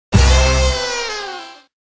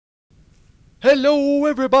Hello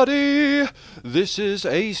everybody! This is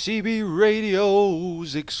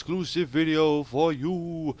ACBRadio's exclusive video for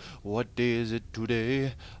you. What day is it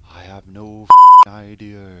today? I have no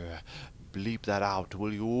idea. Bleep that out,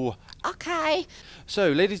 will you? Okay.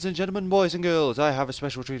 So, ladies and gentlemen, boys and girls, I have a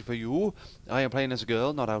special treat for you. I am playing as a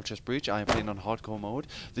girl, not out chest breach. I am playing on hardcore mode.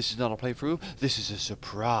 This is not a playthrough. This is a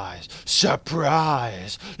surprise.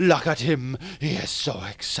 Surprise! Look at him. He is so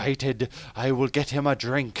excited. I will get him a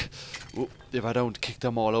drink. Ooh, if I don't kick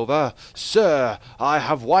them all over. Sir, I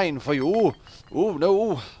have wine for you. Oh,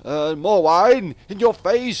 no. More wine in your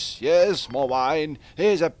face. Yes, more wine.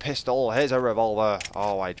 Here's a pistol. Here's a revolver.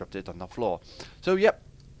 Oh, I dropped it on the floor. So, yep.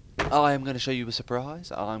 I am going to show you a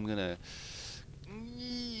surprise. I'm going to...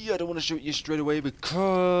 I don't want to show it you straight away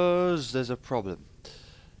because there's a problem.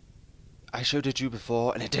 I showed it to you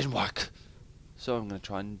before and it didn't work. So I'm going to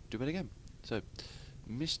try and do it again. So,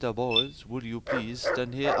 Mr. Boys, would you please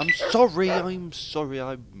stand here? I'm sorry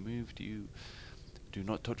I moved you. Do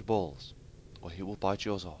not touch balls, or he will bite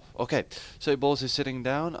yours off. Okay, so Balls is sitting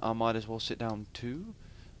down. I might as well sit down too,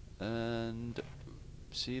 and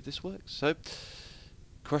see if this works. So,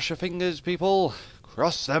 cross your fingers, people.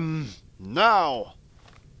 Cross them now.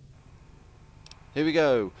 Here we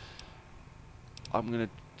go. I'm gonna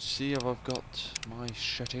see if I've got my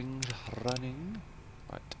settings running.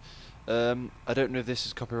 Right. I don't know if this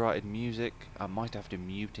is copyrighted music. I might have to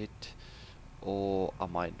mute it, or I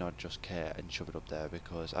might not just care and shove it up there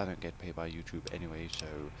because I don't get paid by YouTube anyway, so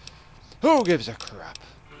who gives a crap?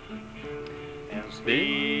 As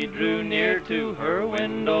speed drew near to her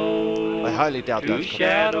window, I highly doubt two that's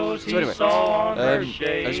shadows so anyway, he saw on her as you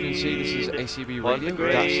can see, this is ACBRadio.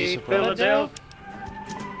 That's the surprise.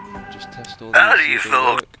 Just test all these. How do you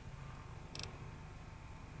feel?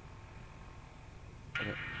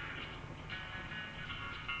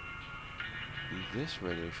 This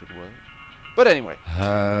radio should work. But anyway.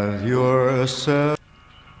 Have yourself.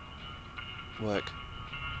 Work.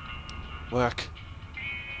 Work.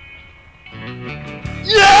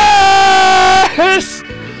 Yes!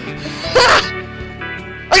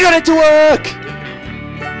 I got it to work!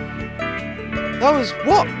 That was,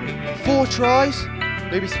 what? 4 tries?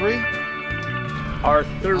 Maybe 3?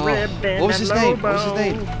 Arthur Ribbon what was his and name? Lobo. What was his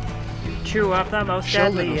name? Chew up the most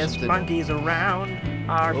Sheldon or deadliest something. monkeys around.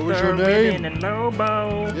 What was your Arthur name? Ribbon and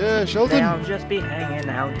Lobo. Yeah, Sheldon. They'll just be hanging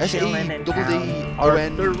out, chilling in town. S-E-double-D-O-N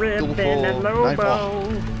Arthur Ribbon and Lobo.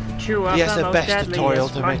 Chew up He has the the most best deadliest tutorial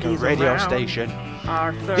to make a monkeys radio around. station.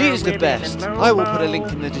 Arthur He is the Ribbon best. and I will put a Lobo.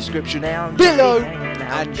 link in the description They'll just below. be hanging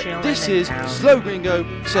out, And chilling this in is town. Slow Gringo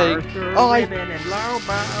saying Arthur I Ribbon and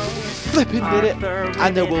Lobo. flipping did it. Arthur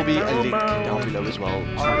And there will Ribbon be a and link Lobo. down below as well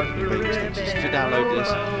Arthur to Ribbon download and this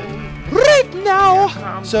Lobo. right now.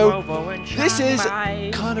 Comes So Lobo and this is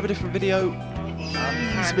Shanghai. kind of a different video.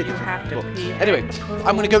 It's a bit You have to different. pee But anyway, and poo.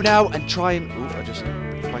 I'm gonna go now and try and. Ooh, I just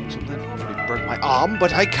banged something. Probably broke my arm,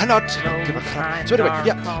 but I cannot give a crap. So anyway,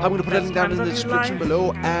 yeah, I'm gonna put a link down in the description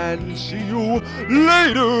below and see you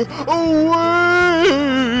later.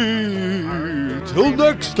 Away. Till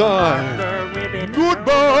next time.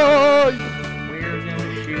 Goodbye. We're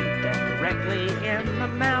gonna shoot them directly in the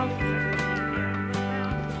mouth.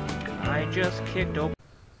 I just kicked open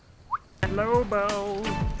Lobo.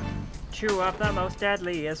 Chew up the most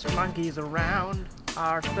deadliest monkeys around.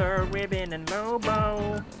 Arthur Ribbon and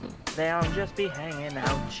Lobo. They'll just be hanging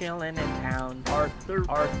out, chilling in town. Arthur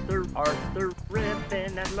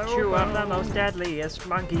Ribbon and Lobo. Chew up the most deadliest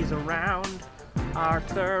monkeys around.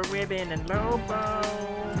 Arthur Ribbon and Lobo.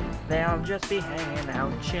 They'll just be hanging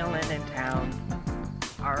out, chilling in town.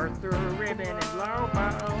 Arthur Ribbon and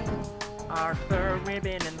Lobo. Arthur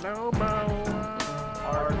Ribbon and Lobo.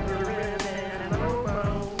 Arthur Ribbon and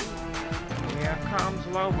Lobo. Here comes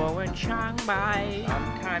Lobo and Shanghai.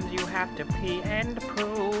 Sometimes you have to pee and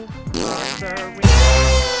poo. Arthur Ribbon